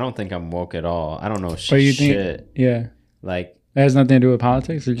I don't think I'm woke at all. I don't know Or you shit. think, yeah, Like, it has nothing to do with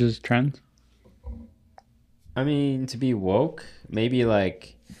politics or just trends? I mean, to be woke, maybe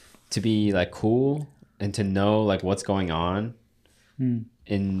like to be like cool and to know like what's going on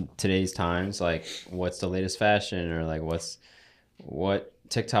in today's times, like what's the latest fashion, or like what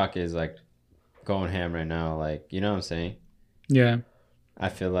TikTok is like going ham right now, like, you know what I'm saying? Yeah. I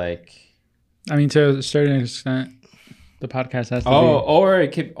feel like I mean, to a certain extent, the podcast has to or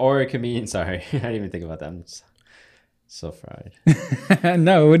it could mean sorry, I didn't even think about that. I'm just so fried. be.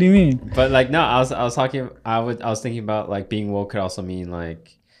 No, what do you mean? But like no, I was thinking about like being woke could also mean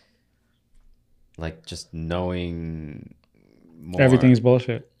like just knowing more. Everything's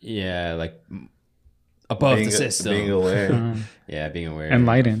bullshit. Yeah, like above the system. Being aware, Yeah, being aware.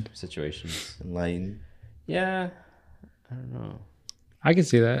 Enlightened. Of situations. enlightened. Yeah, I don't know. I can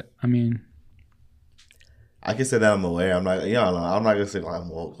see that. I mean, I can say that I'm aware. I'm not, you know, I'm not gonna say like I'm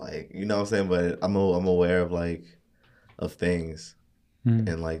woke, like, you know what I'm saying, but I'm aware of like of things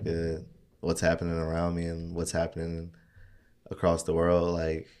and like what's happening around me and what's happening across the world,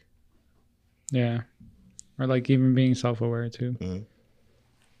 like. yeah. Or like even being self-aware too. Mhm.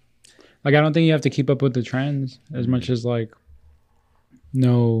 Like, I don't think you have to keep up with the trends as much as like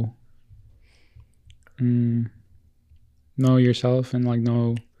know yourself and like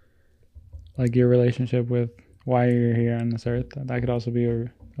know like your relationship with why you're here on this earth. That could also be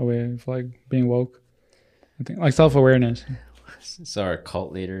a way of like being woke. I think like self-awareness, So our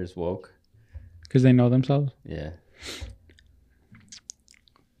cult leaders woke. because they know themselves. Yeah.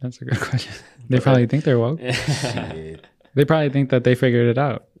 That's a good question. They probably think they're woke. Shit. They probably think that they figured it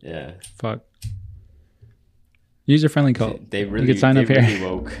out. Yeah. Fuck. User-friendly cult. They really, could sign they up here. really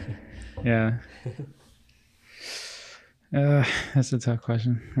woke. Yeah. That's a tough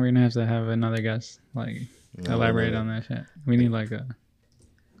question. We're gonna have to have another guest like No, elaborate no. on that shit. We need like a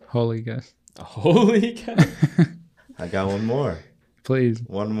holy guest, Holy cow. I got one more. please.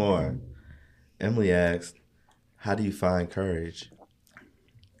 One more. Emily asked, "How do you find courage?"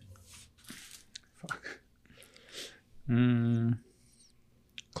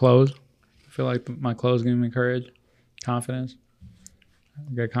 Clothes. I feel like my clothes give me courage, confidence.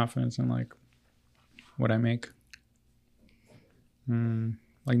 I get confidence in like what I make.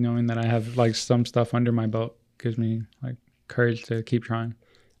 Like knowing that I have like some stuff under my belt gives me like courage to keep trying.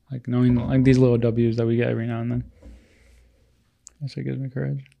 Like knowing like these little W's that we get every now and then. That's what gives me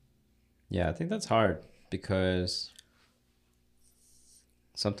courage. Yeah, I think that's hard because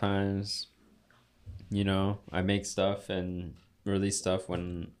sometimes, you know, I make stuff and release stuff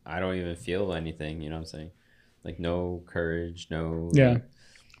when I don't even feel anything, you know what I'm saying? Like no courage, no... Yeah.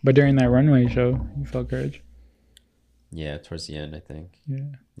 But during that runway show, you felt courage. Yeah, towards the end, I think. Yeah.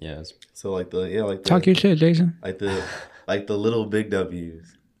 Yeah, it was, So like the Talk your shit, Jason. like the little big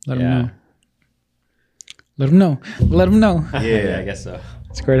W's. Let him yeah. know. Let him know. Let him know. Yeah. I guess so.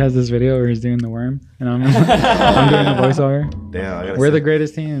 Squirt has this video where he's doing the worm, and I'm doing a voiceover. Damn, I gotta We're send- the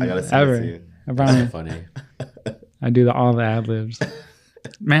greatest team I gotta send it to ever. you. I That's promise. funny. I do all the ad libs.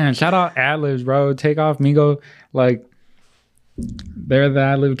 Man, shout out ad libs, bro. Take off Migo, like they're the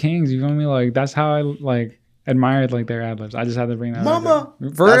ad lib kings. You feel me? Like that's how I like admired like their ad libs. I just had to bring that. Mama! up.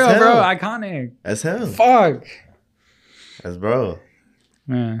 For That's real, bro. him. Iconic. That's him. Fuck, That's bro.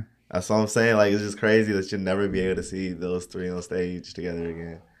 man. That's what I'm saying. Like it's just crazy that you'll never be able to see those three on stage together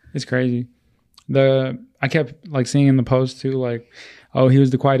again. It's crazy. I kept like seeing in the post too, like, oh, he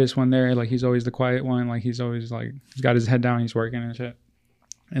was the quietest one there. Like he's always the quiet one. Like he's always like he's got his head down, he's working and shit.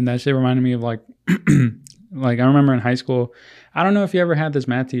 And that shit reminded me of like like I remember in high school, I don't know if you ever had this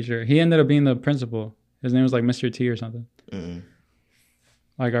math teacher. He ended up being the principal. His name was like Mr. T or something. Mm-mm.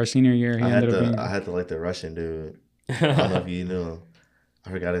 Like our senior year, he I ended up being had to like the Russian dude. I don't know if you knew him. I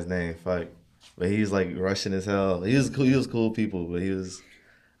forgot his name. Fuck. But he was like Russian as hell. He was cool. He was cool people, but he was.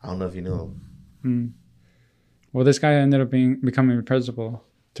 I don't know if you knew him. Well, this guy ended up becoming the principal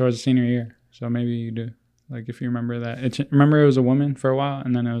towards senior year. So maybe you do. Like if you remember that. Remember it was a woman for a while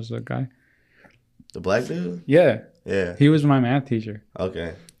and then it was a guy? The black dude. Yeah. Yeah. He was my math teacher.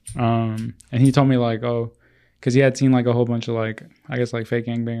 Okay. And he told me like, oh, because he had seen like a whole bunch of like, I guess like fake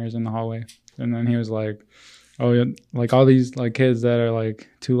gangbangers in the hallway. And then he was like, oh, yeah, like all these like kids that are like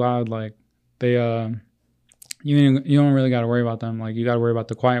too loud, like they, you don't really got to worry about them. Like you got to worry about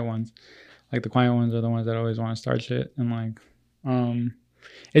the quiet ones. Like the quiet ones are the ones that always want to start shit. And like,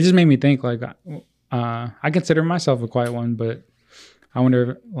 it just made me think like, I consider myself a quiet one, but I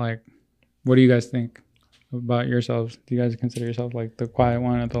wonder like, what do you guys think about yourselves? Do you guys consider yourself like the quiet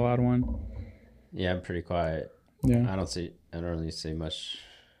one or the loud one? Yeah, I'm pretty quiet. Yeah. I don't really say much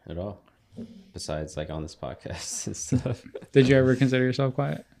at all, besides like on this podcast and stuff. Did you ever consider yourself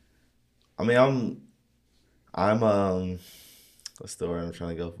quiet? I mean, I'm what's the word I'm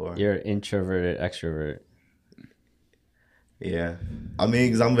trying to go for? You're introverted, extrovert. Yeah. I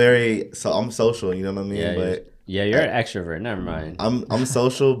mean, because I'm social. You know what I mean? Yeah, you're an extrovert. Never mind. I'm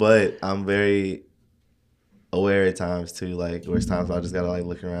social, but I'm very aware at times too. Like there's times I just gotta like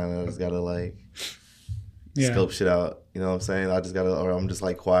look around and I just gotta like scope shit out. You know what I'm saying? I just gotta, or I'm just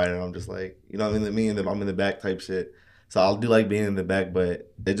like quiet and I'm just like, you know what I mean? I'm in the back type shit. So I'll do like being in the back,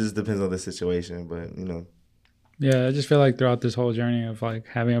 but it just depends on the situation. But you know. Yeah, I just feel like throughout this whole journey of like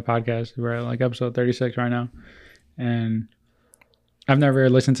having a podcast, we're at like episode 36 right now, and I've never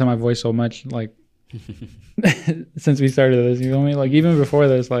listened to my voice so much like since we started this. You feel me? Like even before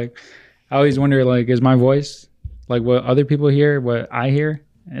this, like I always wonder like, is my voice like what other people hear, what I hear,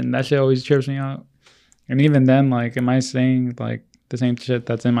 and that shit always trips me out. And even then, like, am I saying like the same shit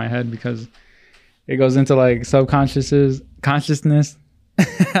that's in my head because it goes into like consciousness.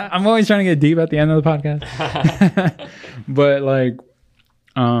 I'm always trying to get deep at the end of the podcast. But like,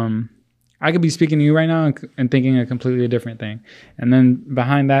 I could be speaking to you right now and thinking a completely different thing. And then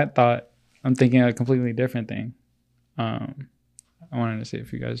behind that thought, I'm thinking a completely different thing. I wanted to see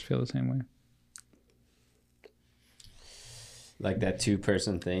if you guys feel the same way. Like that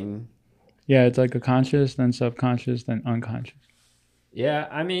 2-person thing. Yeah, it's like a conscious, then subconscious, then unconscious. Yeah,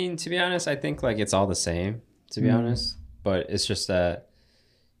 I mean, to be honest, I think like it's all the same, to be honest. But it's just that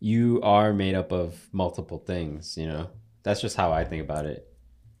you are made up of multiple things, you know? That's just how I think about it.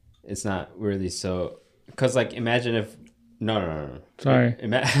 It's not really so... Because like, imagine if... No. Sorry.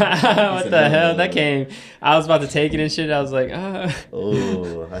 What the hell? That came... I was about to take it and shit. I was like,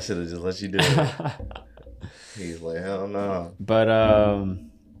 Oh, I should have just let you do it. He's like, hell no. But,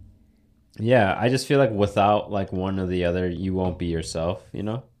 yeah, I just feel like without like one or the other, you won't be yourself, you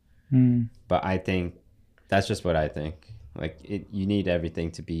know? But I think that's just what I think. Like you need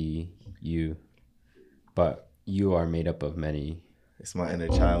everything to be you, but you are made up of many. It's my inner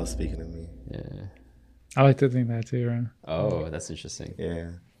child speaking to me. Yeah. I like to think that too, right? Oh, that's interesting.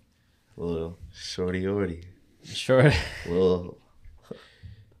 Yeah. A little shorty-orty. Sure. Little.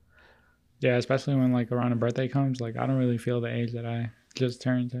 Yeah, especially when like around a birthday comes, like I don't really feel the age that I just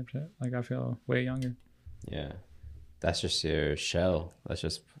turned type shit. Like I feel way younger. Yeah. That's just your shell. That's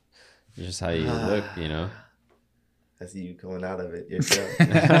just how you look, you know? I see you coming out of it yourself.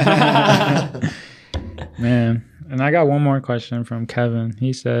 Man, and I got one more question from Kevin.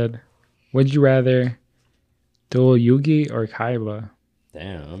 He said, would you rather duel Yugi or Kaiba?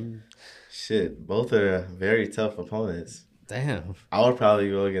 Damn. Shit, both are very tough opponents. Damn. I would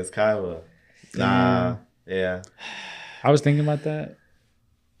probably go against Kaiba. Nah, yeah. I was thinking about that,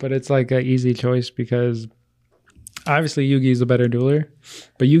 but it's like an easy choice because Obviously, Yugi's the better dueler,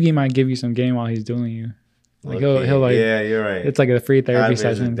 but Yugi might give you some game while he's dueling you. Like he'll like, yeah, you're right. it's like a free therapy Kaiba's a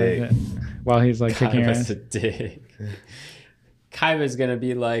session dick. while he's like kicking your Kaiba's ass. a dick. Kaiba's gonna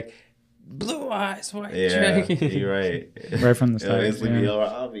be like, blue eyes, white Yeah, dragon. you're right. Right from the It'll start. instantly be Yeah. over.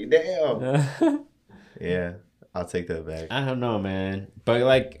 I'll be damn. Yeah, I'll take that back. I don't know, man. But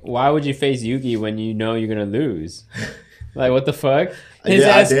like, why would you face Yugi when you know you're gonna lose? Like, what the fuck? His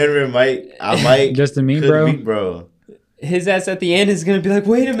I ass, damn near I might Just to me, could bro. beat bro. his ass at the end is gonna be like,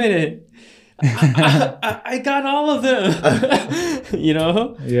 wait a minute, I got all of them, you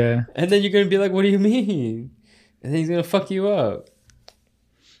know. Yeah, And then you're gonna be like, what do you mean? And then he's gonna fuck you up.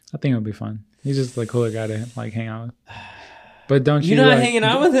 I think it'll be fun. He's just a cooler guy to like hang out with. But don't You're you? not like, hanging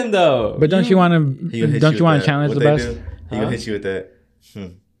out with him though. But don't you want He gonna to? hit Don't you with want that. to challenge What the they best? do, He Huh? gonna hit you with that.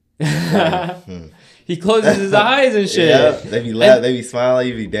 He closes his eyes and shit. Yeah, they be laugh, they be smiling,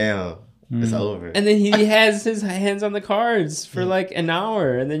 you be down. It's over. And then he has his hands on the cards for like an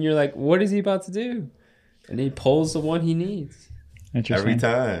hour, and then you're like, "What is he about to do?" And he pulls the one he needs Interesting. Every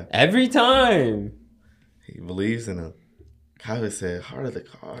time every time. he believes in him. Kaiba said, "Heart of the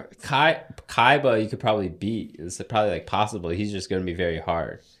cards." Kaiba, you could probably beat. It's probably like possible. He's just gonna be very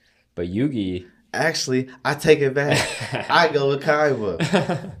hard. But Yugi, Actually, I take it back. I go with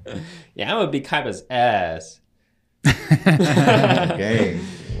Kaiba. yeah, I'm gonna beat Kaiba's ass. Game,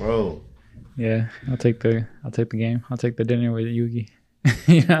 bro. Yeah, I'll take the game. I'll take the dinner with Yugi.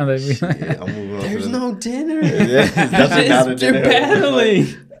 You know, that'd be like, Yeah, I'm moving on. There's to the, no dinner. Yeah, it's definitely not a They're dinner. battling.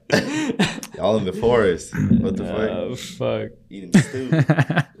 Y'all in the forest. What the fuck? Oh fuck. Eating stew.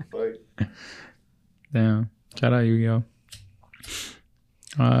 Fuck. Damn. Shout out Yu-Gi-Oh.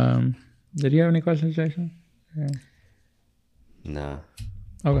 Did you have any questions, Jason? Nah.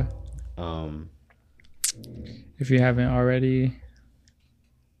 Okay. If you haven't already,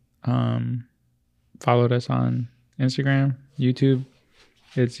 followed us on Instagram, YouTube.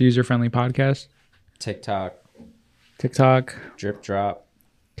 It's User Friendly Podcast. TikTok, TikTok, drip drop.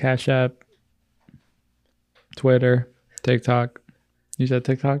 Cash App, Twitter, TikTok. You said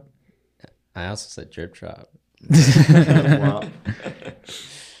TikTok? I also said drip drop. Wow.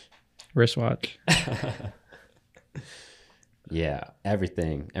 Wristwatch. Yeah,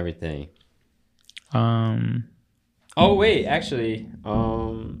 everything. Um, Oh wait, actually,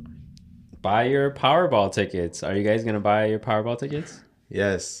 buy your Powerball tickets. Are you guys gonna buy your Powerball tickets?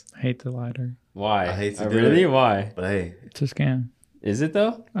 Yes, I hate the lighter. Why? I hate to do really? it. Why? but hey, It's a scam. Is it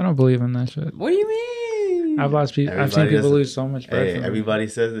though? I don't believe in that shit. What do you mean? I've seen Everybody people does- lose so much bread. hey, from it. everybody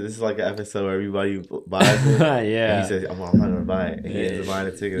says it. This is like an episode where everybody buys it. Yeah. And he says, I'm not gonna buy it. And he ends up buying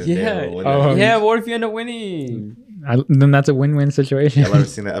the ticket. Yeah. Oh. Yeah. What if you end up winning? Then that's a win-win situation. Y'all ever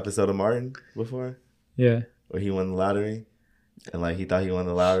seen that episode of Martin before? Yeah. Where he won the lottery? And like he thought he won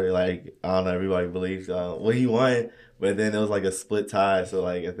the lottery. Like, I don't know, everybody believes he won, but then it was like a split tie. So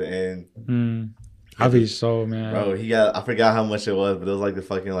like at the end, I'd be so mad. bro, I forgot how much it was, but it was like the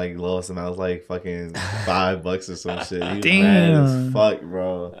fucking like lowest amount. It was like fucking $5 or some shit. He was mad as fuck,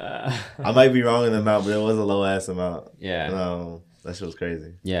 bro. I might be wrong in the amount, but it was a low ass amount. Yeah. That shit was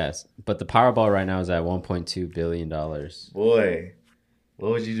crazy. Yes, but the Powerball right now is at $1.2 billion. Boy,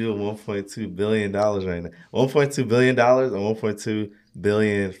 what would you do with $1.2 billion right now? $1.2 billion or 1.2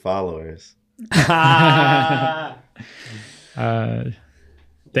 billion followers?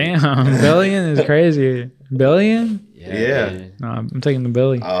 Damn, billion is crazy. Billion? Yeah. man. No, I'm taking the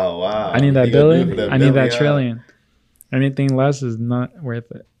billion. Oh wow! I need that You gonna do it billion. for I need that billion, huh? trillion. Anything less is not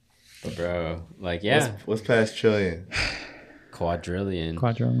worth it. But bro, like yeah, What's past trillion? quadrillion.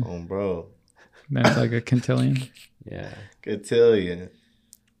 Quadrillion. Oh, bro. That's like a quintillion. Yeah, Cotillion.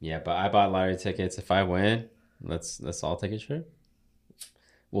 yeah. But I bought lottery tickets. If I win, let's all take a trip.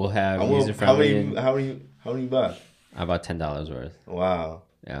 We'll have user How friendly. many you buy? I bought $10 worth. Wow.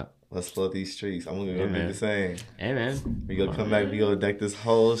 Yeah. Let's flood these streets. I'm gonna go Yeah, do man. the same. Hey man. We gonna come back. We gonna deck this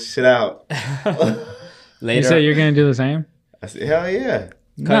whole shit out. Later. You say you're gonna do the same? I said, hell yeah.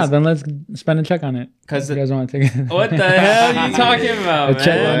 No, then let's spend a check on it. Cause You guys want to take it? what the hell are you talking about, A check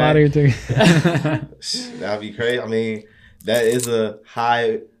man? lottery ticket. That'd be crazy. I mean, that is a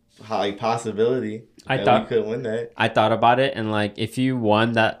high possibility. I that thought- we could win that. I thought about it, and like, if you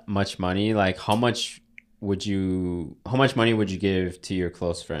won that much money, like, how much money would you give to your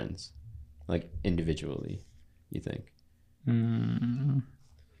close friends, like individually? You think?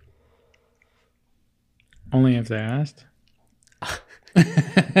 Only if they asked.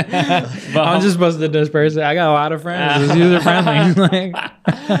 I'm just supposed to disperse it. I got a lot of friends. It's user friendly.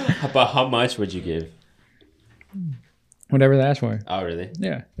 Like But how much would you give? whatever they ask for. Oh, really?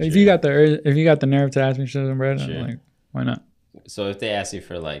 Yeah. If you got the nerve to ask me for some bread, Sure. I'm like, why not? So if they ask you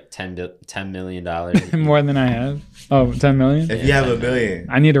for like $10 million, More than I have. Oh, 10 million? If you have $1 million,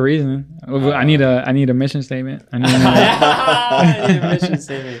 I need a reason. I need a mission statement. I need to know, I need a mission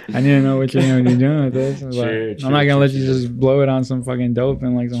statement. I need to know what you're gonna be doing with this. Like, True, I'm not gonna let you just blow it on some fucking dope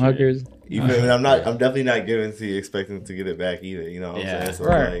and like some hookers. you feel me? I'm definitely not giving to you expecting to get it back either. You know what Yeah. I'm saying? So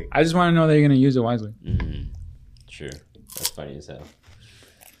Right. like, I just want to know that you're gonna use it wisely. Mm-hmm. True. That's funny as hell.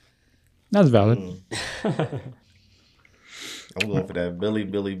 That's valid. I'm going for that Billy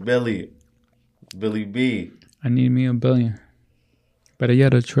B. I need me $1 billion. Better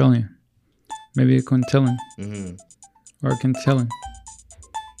yet, $1 trillion. Maybe a quintillion Mm-hmm. or a quintillion.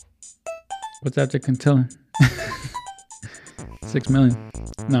 What's after quintillion? 6 million.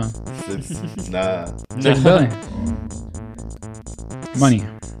 No, Nah. 6 billion. Money.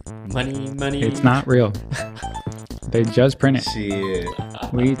 Money. It's not real. They just print it. Shit.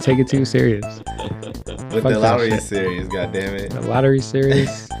 We take it too serious. With Fuck the that lottery shit. series, goddammit. The lottery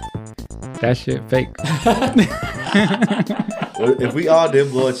series. That shit fake. If we all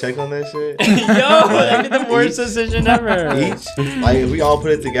did blow a check on that shit, Yo, that'd be the worst decision ever. each, like if we all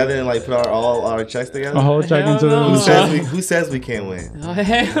put it together and like put all our checks together, A whole check Hell into no. who says we can't win? Oh,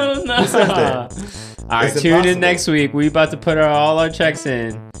 hell no. said that? All right, It's tune impossible. in next week. We about to put all our checks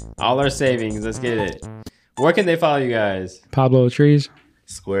in, all our savings. Let's get it. Where can they follow you guys? Pablo Trees.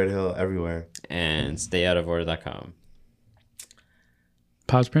 Squared Hill everywhere. And stayoutoforder.com.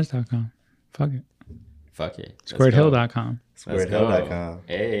 Podsprints.com. Fuck it. Fuck it. Let's go. SquaredHill.com. Let's go. SquaredHill.com.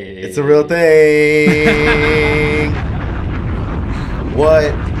 Hey. It's a real thing.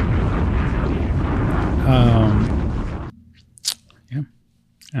 What? Yeah.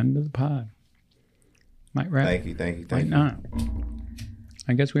 End of the pod. Might wrap. Thank you. Might not.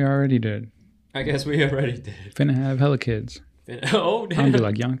 I guess we already did. I guess we already did. Finna have hella kids. Oh, I'm damn. gonna be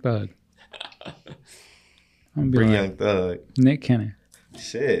like Young Thug. I'm gonna be Bring like Young Thug. Nick Cannon.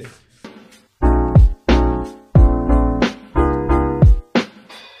 Shit.